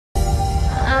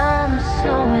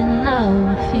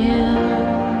love you.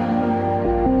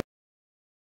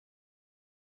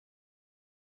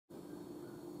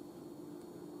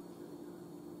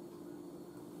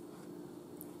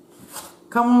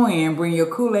 Come on in, bring your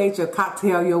Kool-Aid, your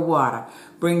cocktail, your water.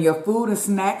 Bring your food and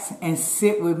snacks and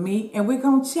sit with me, and we're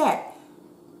going to chat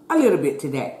a little bit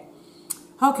today.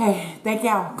 Okay, thank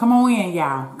y'all. Come on in,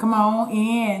 y'all. Come on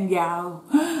in, y'all.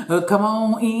 Come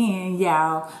on in,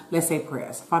 y'all. Let's say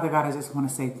prayers. Father God, I just want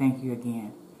to say thank you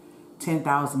again.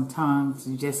 10,000 tongues.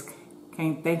 You just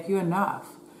can't thank you enough.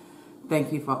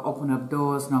 Thank you for opening up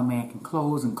doors no man can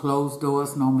close, and closed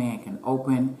doors no man can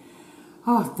open.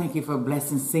 Oh, thank you for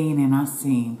blessing seen and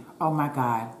unseen. Oh, my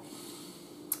God.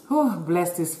 Oh,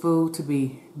 bless this food to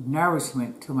be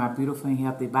nourishment to my beautiful and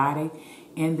healthy body.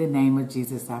 In the name of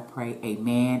Jesus, I pray.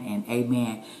 Amen and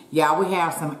amen. Y'all, we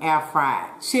have some air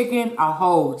fried chicken, a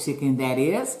whole chicken, that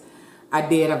is. I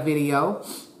did a video.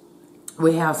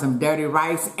 We have some dirty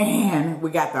rice, and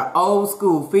we got the old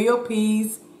school field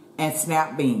peas and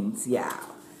snap beans, y'all.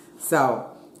 So,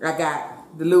 I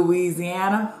got the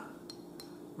Louisiana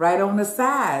right on the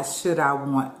side, should I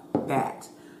want that.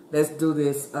 Let's do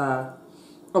this. Oh,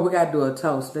 we got to do a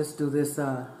toast. Let's do this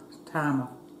timer.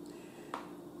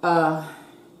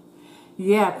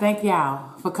 Yeah, thank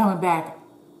y'all for coming back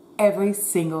every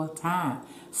single time.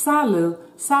 Salud,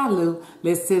 salud.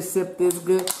 Let's just sip this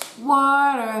good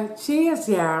water. Cheers,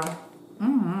 y'all.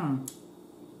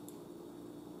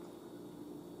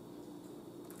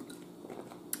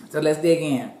 So let's dig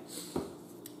in.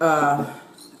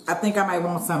 I think I might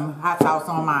want some hot sauce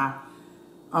on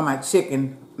my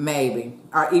chicken, maybe,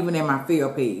 or even in my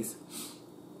field peas.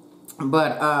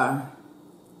 But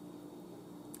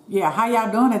yeah, how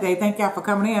y'all doing today? Thank y'all for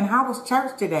coming in. How was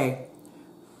church today?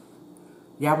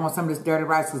 Y'all want some of this dirty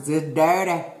rice? Cause it's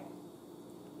dirty.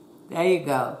 There you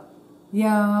go.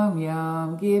 Yum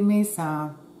yum. Give me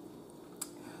some.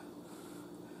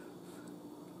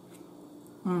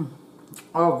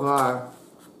 Oh God.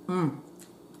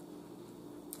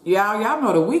 Y'all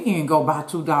know the weekend go by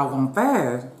too doggone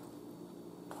fast.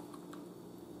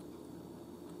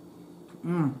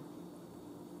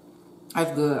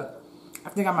 That's good. I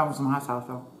think I might want some hot sauce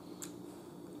though.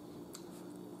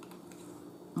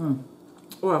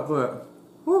 Oh, that's good.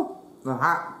 Woo, it's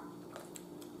hot.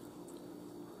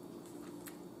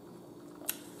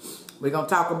 We're gonna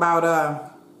talk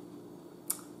about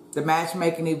the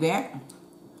matchmaking event.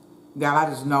 Y'all, I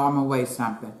just know I'm gonna waste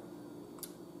something.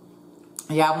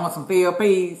 Y'all want some field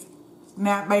peas,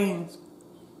 snap beans?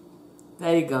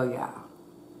 There you go, y'all.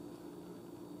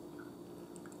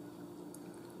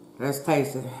 Let's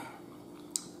taste it.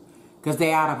 Because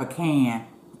they out of a can.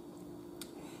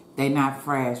 They not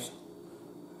fresh.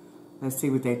 Let's see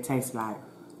what they taste like.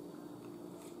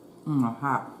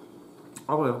 Hot.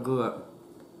 Oh, that's good.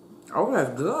 Oh,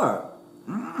 that's good.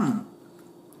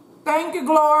 Thank you,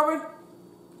 Glory.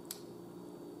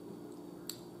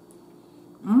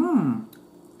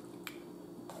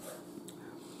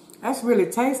 That's really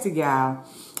tasty, y'all.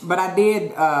 But I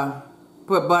did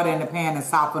put butter in the pan and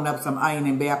soften up some onion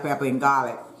and bell pepper and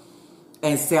garlic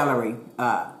and celery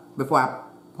before I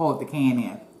poured the can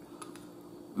in.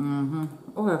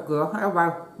 Oh, that's good. All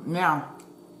right. Now,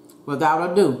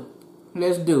 without ado,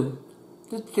 let's do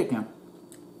this chicken.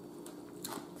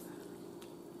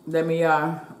 Let me,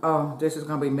 oh, this is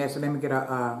going to be messy. Let me get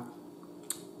a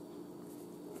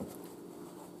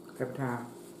paper towel.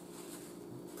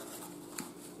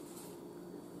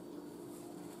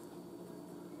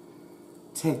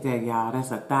 Take that, y'all.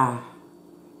 That's a thigh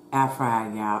air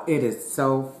fry, y'all. It is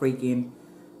so freaking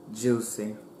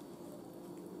juicy.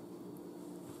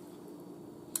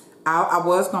 I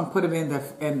was gonna put it in the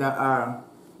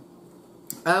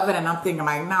oven, and I'm thinking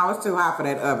like, no, it's too hot for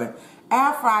that oven.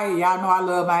 Air fryer, y'all know I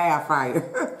love my air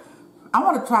fryer. I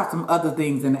want to try some other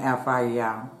things in the air fryer,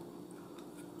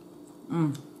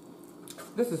 y'all.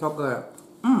 This is so good.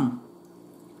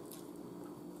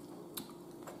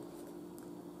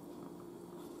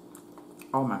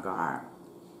 Oh my God.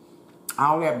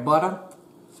 All that butter.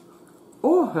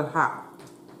 Oh, it's hot.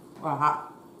 Oh, hot.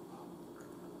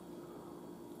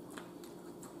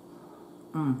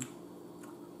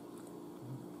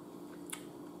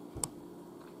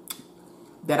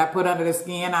 That I put under the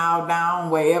skin all down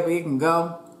wherever it can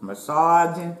go.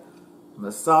 Massaging.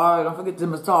 Massage. Don't forget to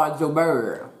massage your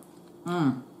bird.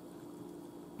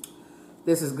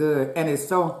 This is good. And it's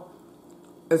so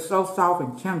soft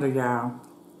and tender, y'all.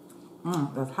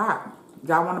 That's hot.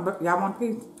 Y'all want a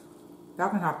piece? Y'all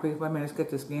can have a piece. Wait a minute, let's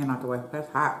get the skin out the way. That's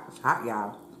hot. It's hot,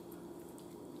 y'all.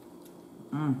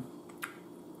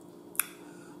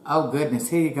 Oh goodness,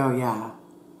 here you go, y'all.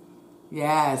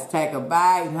 Yes, take a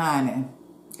bite, honey.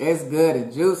 It's good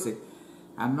and juicy.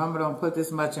 I normally don't put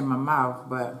this much in my mouth,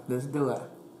 but let's do it.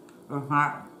 It's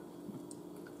hot.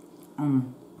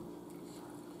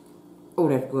 Oh,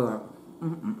 that's good.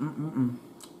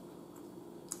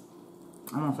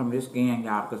 I want some of this skin,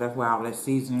 y'all, because that's where all that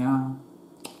seasoning on.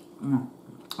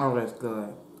 Oh, that's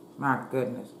good. My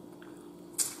goodness.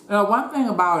 You know, one thing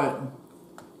about it.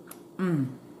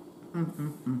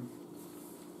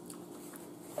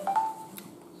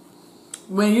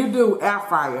 When you do air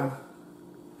fryer,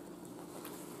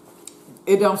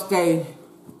 it don't stay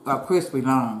crispy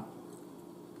long.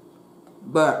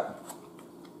 But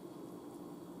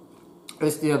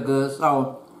it's still good.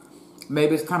 So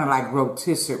maybe it's kind of like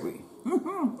rotisserie.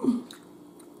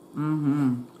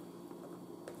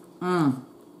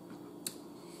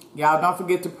 Y'all don't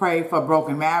forget to pray for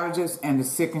broken marriages and the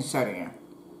sick and shut in.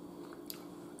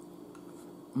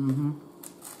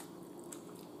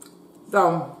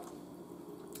 So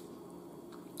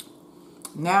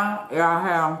now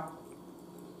I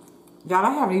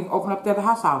haven't even opened up that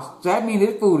hot sauce. So that means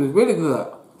this food is really good.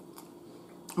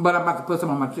 But I'm about to put some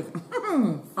on my chicken.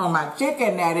 On my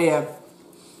chicken, that is.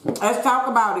 Let's talk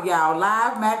about it, y'all.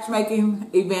 Live matchmaking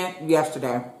event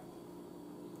yesterday.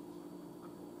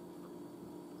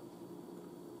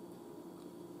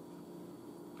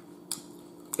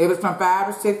 It was from 5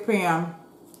 to 6 p.m.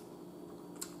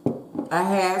 I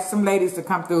had some ladies to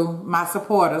come through, my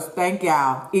supporters. Thank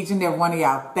y'all. Each and every one of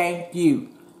y'all. Thank you.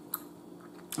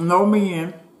 No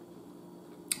men.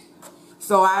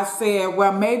 So I said,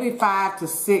 well, maybe 5 to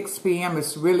 6 p.m.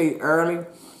 is really early.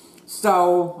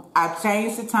 So I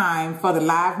changed the time for the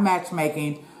live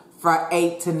matchmaking for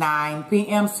 8 to 9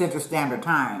 p.m. Central Standard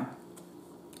Time.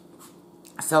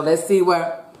 So let's see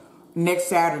what next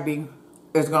Saturday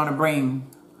is going to bring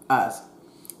us.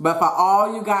 But for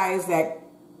all you guys that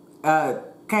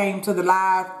came to the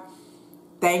live,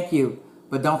 thank you.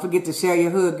 But don't forget to share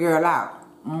your hood girl out.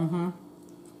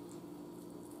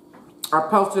 I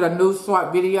posted a new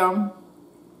short video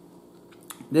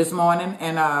this morning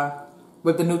and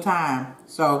with the new time.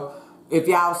 So if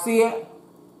y'all see it,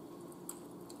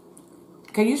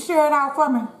 can you share it out for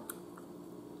me?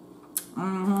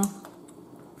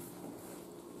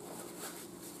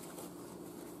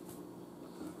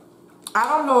 I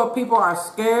don't know if people are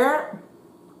scared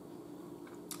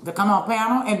to come on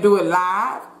panel and do it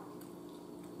live.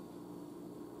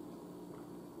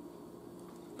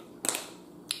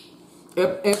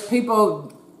 If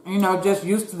people, you know, just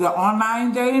used to the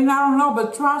online dating, I don't know,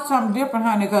 but try something different,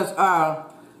 honey, because,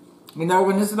 you know,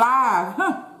 when it's live,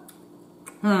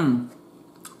 you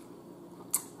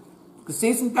can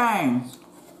see some things.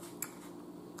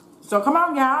 So come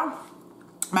on, y'all.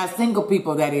 My single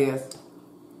people, that is.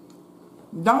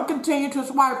 Don't continue to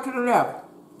swipe to the left.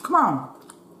 Come on.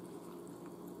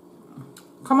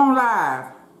 Come on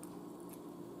live.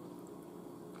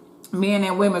 Men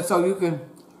and women, so you can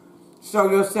show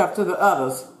yourself to the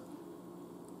others.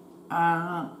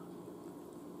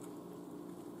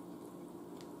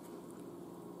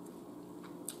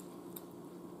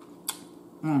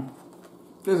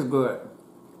 This is good.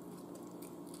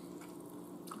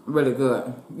 Really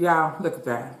good. Y'all, look at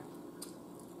that.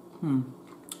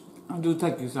 I do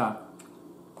take you some.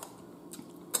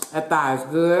 That thigh is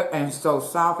good and so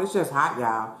soft. It's just hot,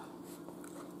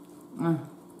 y'all.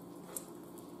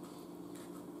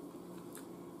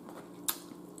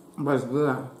 But it's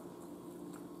good.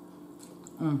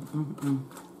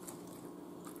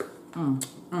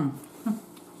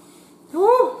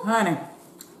 Woo, honey.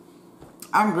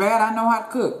 I'm glad I know how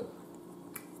to cook.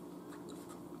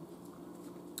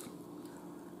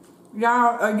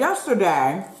 Y'all,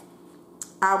 yesterday,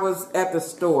 I was at the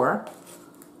store.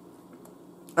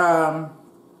 The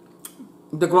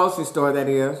grocery store, that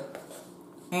is.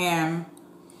 And,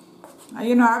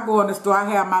 you know, I go in the store, I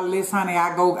have my list, honey.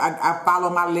 I follow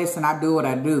my list and I do what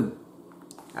I do.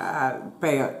 I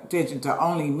pay attention to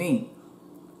only me.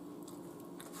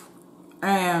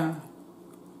 And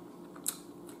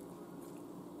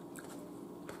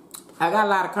I got a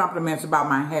lot of compliments about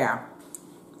my hair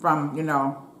from, you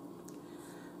know,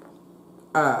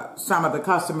 some of the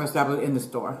customers that were in the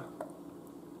store.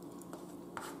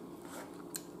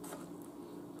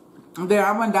 And then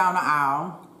I went down the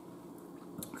aisle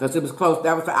because it was close.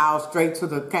 That was the aisle straight to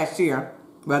the cashier.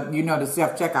 But you know, the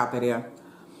self-checkout that is.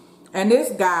 And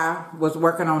this guy was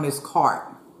working on his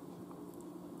cart.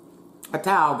 A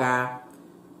towel guy.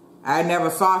 I never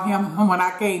saw him when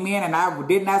I came in, and I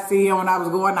did not see him when I was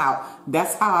going out.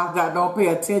 That's how I don't pay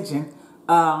attention.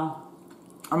 I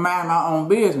mind my own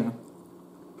business.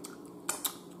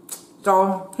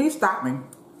 So he stopped me.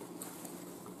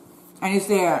 And he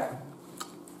said,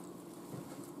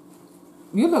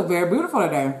 you look very beautiful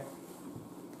today.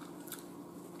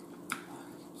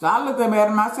 So I looked at him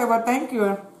and I said, well, thank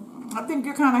you. I think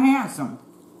you're kind of handsome.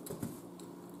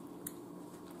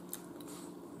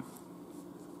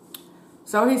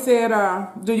 So he said,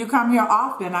 do you come here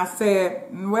often? I said,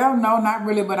 well, no, not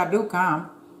really, but I do come.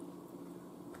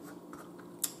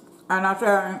 And I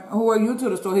said, who are you to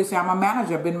the store? He said, I'm a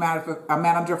manager. Been a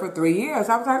manager for 3 years.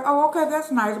 I was like, oh, okay, that's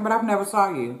nice, but I've never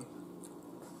saw you.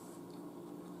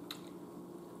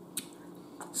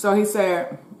 So he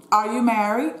said, are you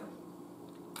married?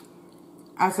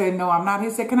 I said, no, I'm not. He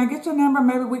said, can I get your number?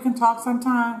 Maybe we can talk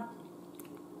sometime.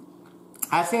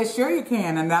 I said, sure you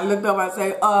can. And I looked up, I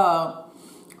said,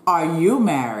 are you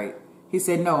married? He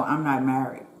said, no, I'm not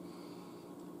married.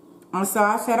 And so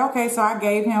I said, okay. So I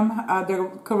gave him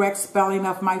the correct spelling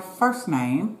of my first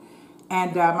name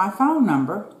and my phone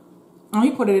number. And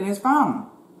he put it in his phone.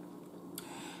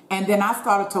 And then I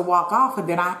started to walk off. And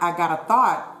then I got a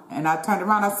thought. And I turned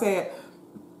around. I said,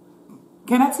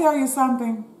 can I tell you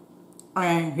something?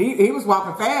 And he was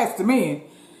walking fast to me.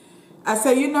 I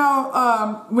said, you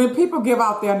know, when people give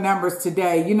out their numbers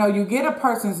today, you know, you get a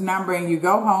person's number and you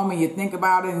go home and you think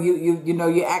about it and you know,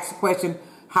 you ask the question,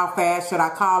 how fast should I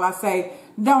call? I say,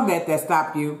 don't let that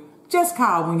stop you. Just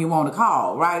call when you want to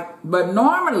call, right? But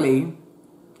normally,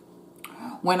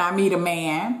 when I meet a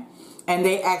man and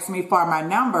they ask me for my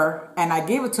number and I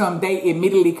give it to them, they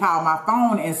immediately call my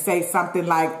phone and say something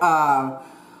like,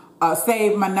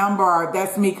 save my number, or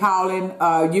that's me calling,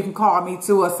 you can call me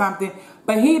too, or something.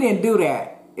 But he didn't do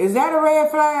that. Is that a red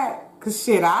flag? Because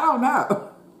shit, I don't know.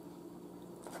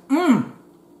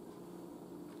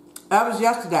 That was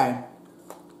yesterday.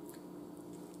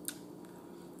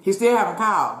 He still haven't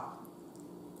called.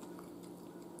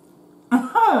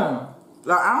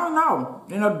 So I don't know.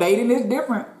 You know, dating is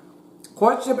different.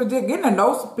 Courtship is just getting to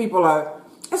know people.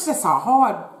 It's just a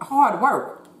hard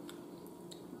work.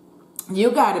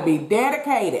 You got to be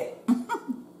dedicated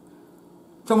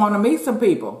to want to meet some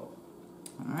people.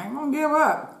 I ain't gonna give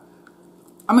up.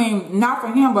 I mean, not for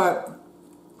him, but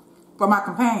for my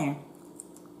companion.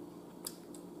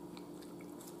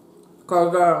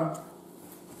 Because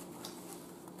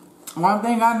one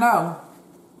thing I know,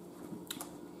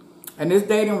 in this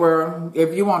dating world,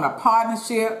 if you want a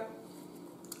partnership,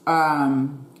 a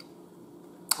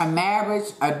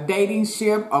marriage, a dating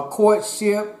ship, a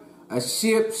courtship, a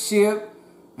ship,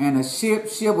 and a ship,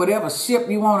 whatever ship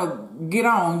you want to get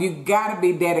on, you got to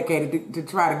be dedicated to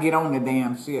try to get on the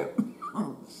damn ship.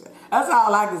 That's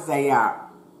all I can say, y'all.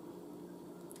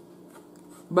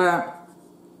 But,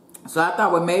 so I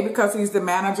thought, well, maybe because he's the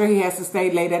manager, he has to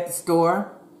stay late at the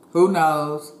store. Who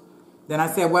knows? Then I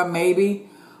said, well, maybe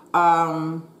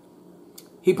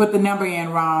he put the number in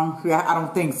wrong. I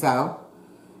don't think so.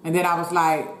 And then I was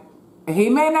like, he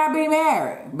may not be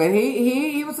married, but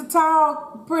he was a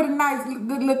tall, pretty nice,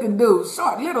 good-looking dude.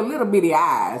 Short, little bitty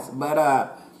eyes,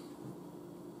 but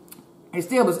it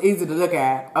still was easy to look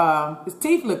at. His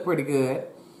teeth looked pretty good.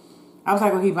 I was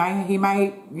like, well, he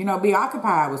might, you know, be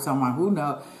occupied with someone. Who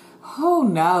knows? Who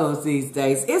knows these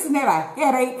days? Isn't it a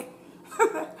headache?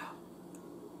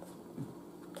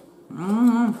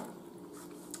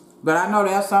 But I know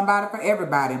there's somebody for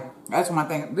everybody. That's one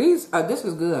thing. This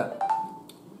is good.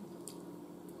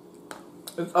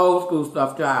 It's old school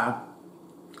stuff, child.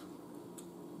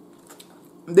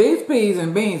 These peas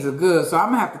and beans are good, so I'm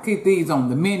gonna have to keep these on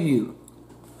the menu.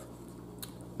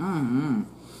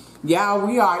 Y'all,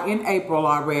 we are in April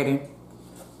already.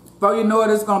 Before you know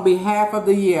it, it's gonna be half of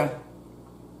the year.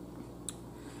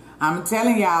 I'm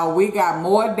telling y'all, we got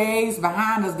more days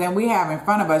behind us than we have in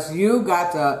front of us. You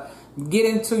got to get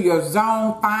into your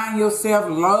zone, find yourself,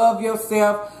 love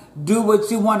yourself, do what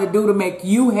you want to do to make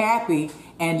you happy,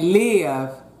 and live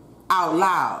out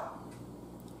loud.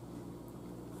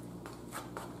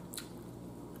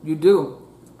 You do.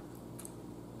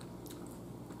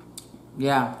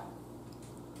 Yeah.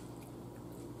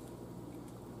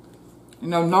 You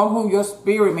know who your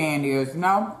spirit man is, you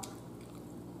know?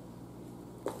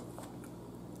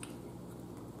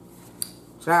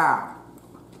 Child.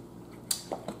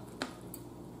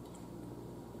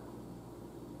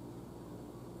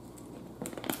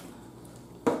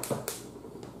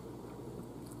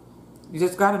 You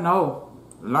just got to know.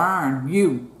 Learn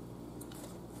you.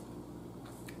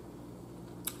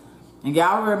 And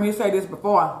y'all heard me say this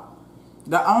before.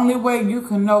 The only way you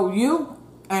can know you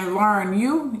and learn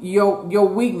you, your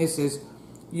weaknesses,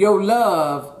 your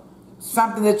love,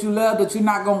 something that you love that you're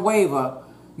not going to waver,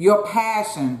 your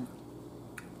passion,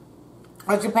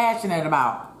 what you're passionate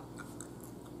about.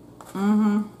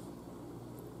 You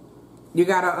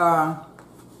got to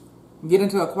get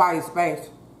into a quiet space.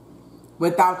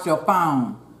 without your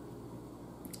phone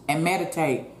and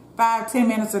meditate 5-10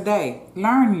 minutes a day.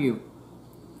 Learn you.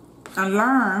 And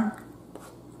learn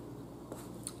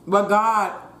what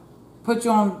God put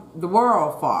you on the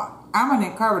world for. I'm an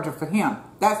encourager for him.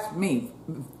 That's me.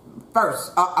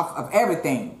 First of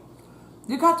everything.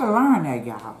 You got to learn that,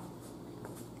 y'all.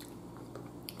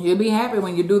 You'll be happy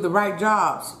when you do the right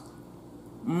jobs.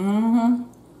 Mm-hmm.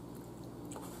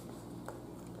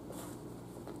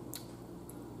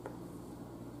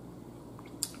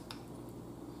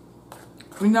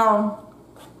 You know,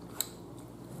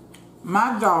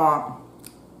 my job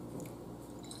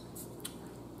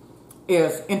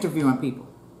is interviewing people.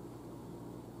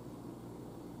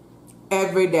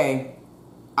 Every day,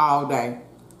 all day,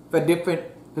 for different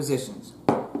positions.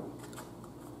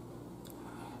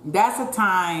 That's a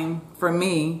time for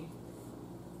me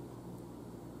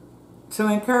to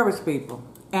encourage people.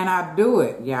 And I do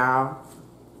it, y'all.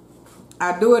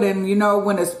 I do it, and you know,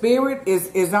 when the spirit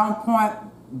is on point,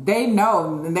 they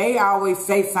know, and they always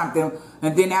say something,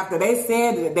 and then after they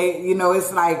said it, they, you know,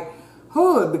 it's like,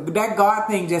 oh, that God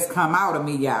thing just come out of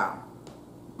me, y'all.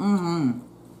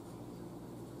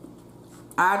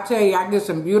 I tell you, I get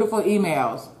some beautiful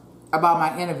emails about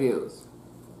my interviews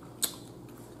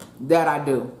that I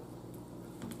do.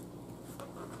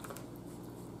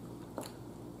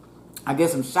 I get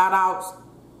some shout outs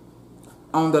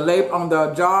on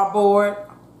the job board.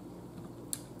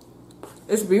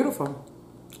 It's beautiful.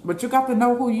 But you got to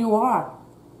know who you are.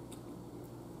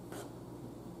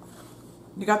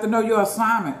 You got to know your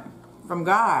assignment from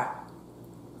God.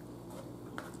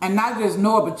 And not just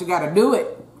know it, but you got to do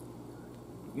it.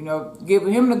 You know, give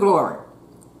him the glory.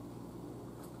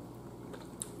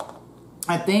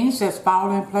 And things just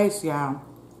fall in place, y'all.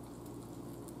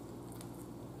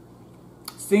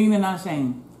 Seen and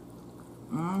unseen.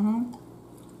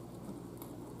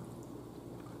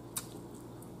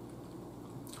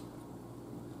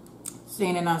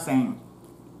 Seen and unseen.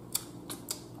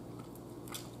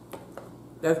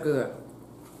 That's good.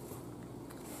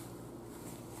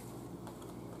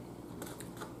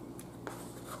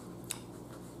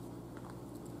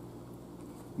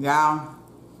 Y'all,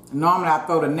 normally I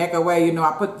throw the neck away. You know,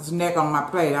 I put this neck on my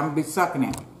plate. I'm going to be sucking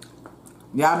it.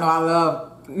 Y'all know I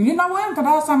love, you know what? The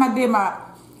last time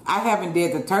I haven't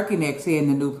did the turkey necks here in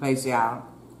the new place, y'all.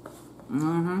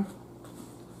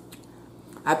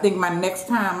 I think my next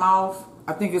time off,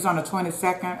 I think it's on the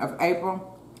 22nd of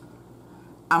April.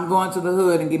 I'm going to the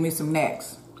hood and get me some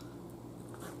necks.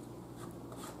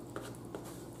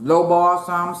 Low ball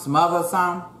some, smother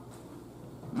some.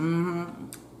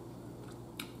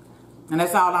 And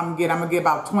that's all I'm going to get. I'm going to get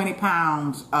about 20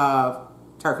 pounds of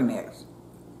turkey necks.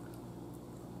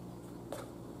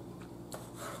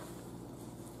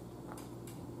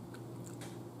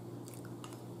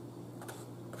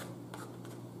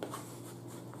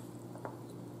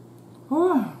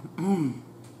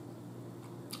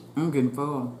 I'm getting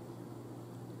full.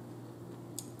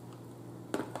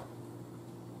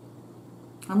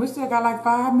 And we still got like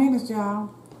 5 minutes,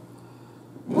 y'all.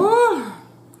 Woo!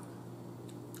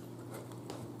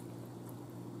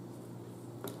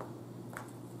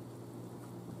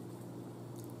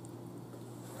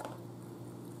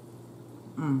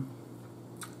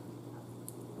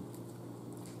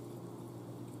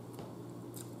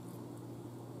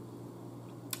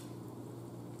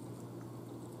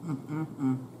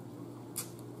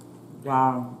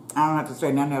 Y'all, I don't have to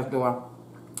say nothing else, do I?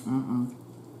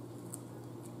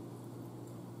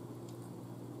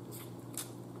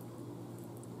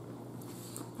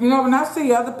 You know, when I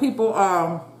see other people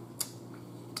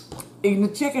eating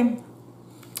the chicken,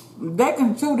 they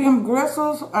can chew them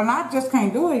gristles, and I just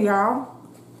can't do it, y'all.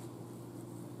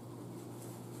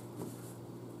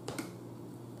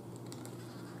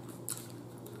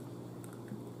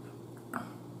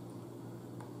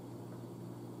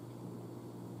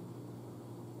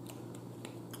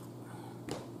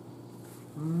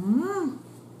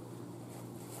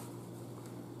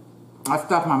 I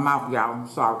stuffed my mouth, y'all. I'm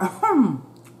sorry.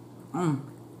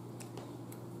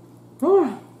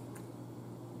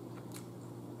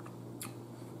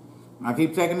 I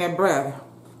keep taking that breath.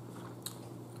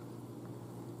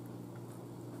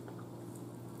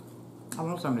 I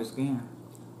want some of this skin.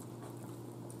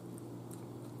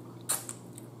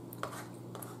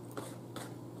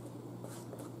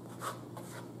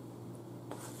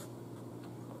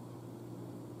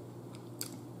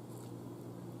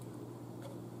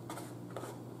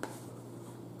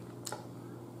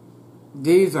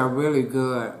 These are really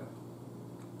good.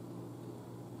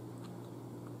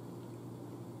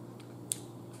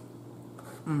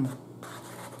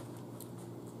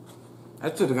 I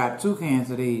should have got 2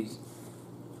 cans of these.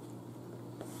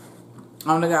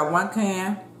 I only got 1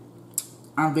 can.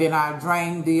 And then I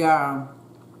drained the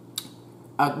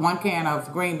 1 can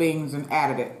of green beans and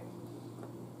added it.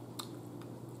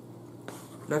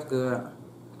 That's good.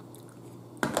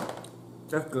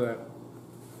 That's good.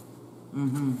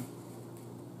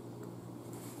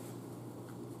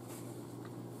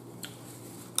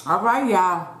 All right,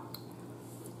 y'all.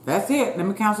 That's it. Let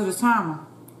me cancel this timer.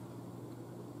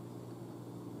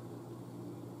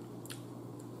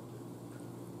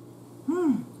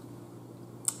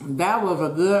 That was a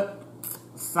good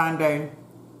Sunday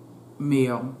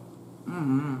meal.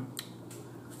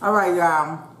 All right,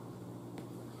 y'all.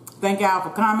 Thank y'all for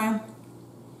coming.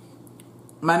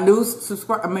 My new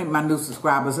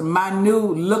subscribers, my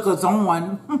new lookers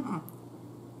on.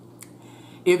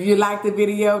 If you like the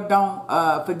video, don't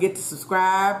forget to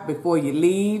subscribe before you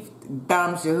leave.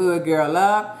 Thumbs your hood girl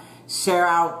up. Share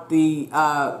out the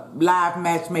live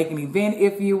matchmaking event,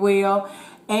 if you will.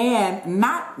 And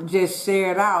not just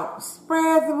share it out,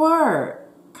 spread the word.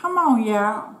 Come on,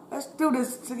 y'all. Let's do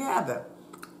this together.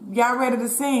 Y'all ready to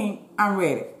sing? I'm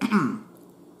ready.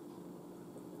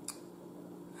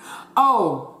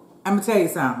 Oh, I'm going to tell you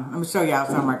something. Let me show y'all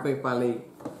something right quick before I leave.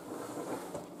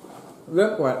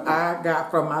 Look what I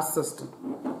got from my sister.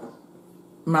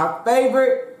 My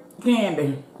favorite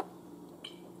candy.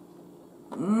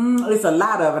 It's a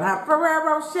lot of it, huh?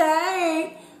 Ferrero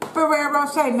Rocher. Ferrero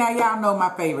Rocher. Now y'all know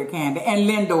my favorite candy. And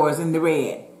Lindor's in the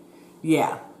red.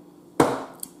 Yeah.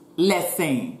 Let's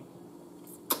sing.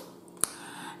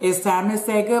 It's time to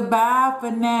say goodbye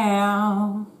for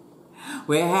now.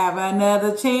 We'll have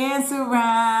another chance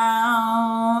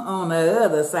around on the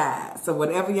other side. So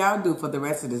whatever y'all do for the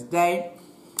rest of this day,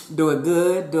 do it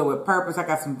good, do it with purpose. I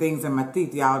got some things in my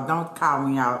teeth, y'all. Don't call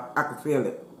me out. I can feel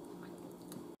it.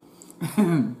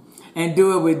 And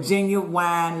do it with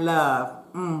genuine love.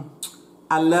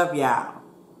 I love y'all.